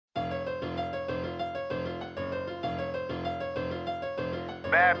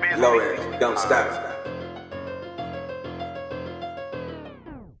Low end, don't stop.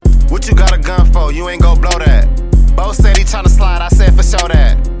 What you got a gun for? You ain't gon' blow that. Bo said he tryna slide, I said for sure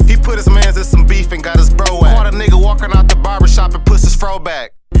that. He put his mans in some beef and got his bro whacked. Caught a nigga walking out the barbershop and pushed his fro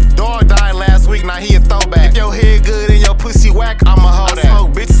back. Dog died last week, now he a throwback. If your head good and your pussy whack, I'ma hold that. I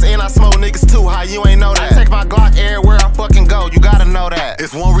smoke bitches and I smoke niggas too, how you ain't know that? I take my Glock everywhere I fucking go, you gotta know that.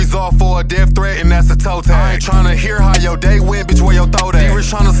 It's one result for a death threat and that's a toe tag. I ain't tryna hear how your day went, bitch, where your throat at? He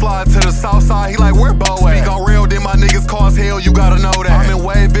was tryna slide to the south side, he like, where Bo at? Speak on real, then my niggas cause hell, you gotta know that. I'm in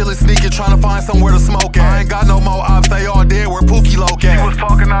Wade Village sneaking, tryna find somewhere to smoke at. I ain't got no more ops, they all dead, where Pookie Loke at? She was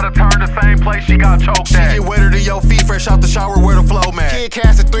talking out of turn, the same place she got choked at. She get wetter than your feet, fresh out the shower, where the flow man. Kid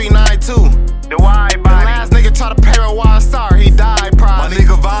cast at 392. The wide body. The last nigga try to pay her while sorry, he died probably. My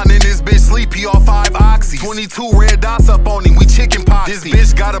nigga Vine in this bitch sleep, he off 5 oxys. 22 red dots up on him, we chicken pox. This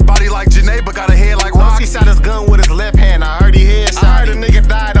bitch got a body like Janae, but got a head like Roxy. He shot his gun with his left hand, I heard he headshot. I heard a nigga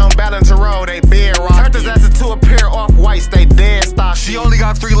died on Ballinger Road, they bed rock. Turned his ass into a pair of off-whites, they dead stock. She only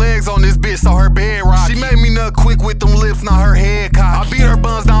got 3 legs on this bitch, so her bed rocky. She made me nut quick with them lips, not her head cocky. I beat her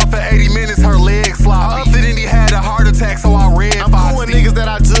buns down for 80 minutes, her legs sloppy. Up and he had a heart attack, so I read I'm cool with niggas that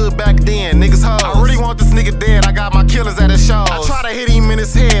I judged back then, niggas hoes. I really want this nigga dead, I got my killers at his shows. I try to hit him in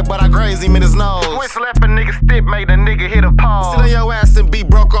his head, but I grazed him in his nose. Twist left a nigga stick, made a nigga hit a pause. Sit on your ass and be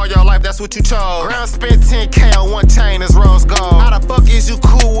broke all your life, that's what you chose. Ground spent 10K on one chain, this rose gold. How the fuck is you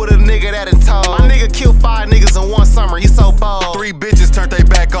cool with a nigga that is told? My nigga killed 5 niggas in one summer, he so bold. 3 bitches turned they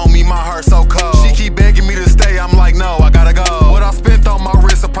back on me, my heart so cold. She keep begging me to stay, I'm like, no, I gotta go. What I spent on my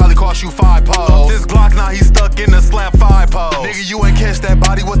wrist will probably cost you 5 poles. This Glock now he stuck in the slap 5 pole. Nigga, you ain't catch that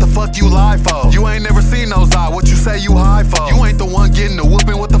body, what the fuck you lie for? You ain't never seen those eyes, what you say you high for? You ain't the one getting the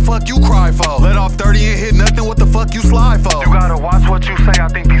whooping, what the fuck you cry for? Let off 30 and hit nothing, what the fuck you slide for? You gotta watch what you say, I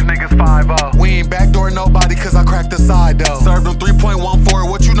think these niggas 5-0. We ain't backdoor nobody cause I cracked the side though. Served them 3.1 for it,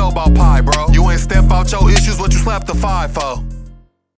 what you know about pie, bro? You ain't step out your issues, what you slapped the 5 for?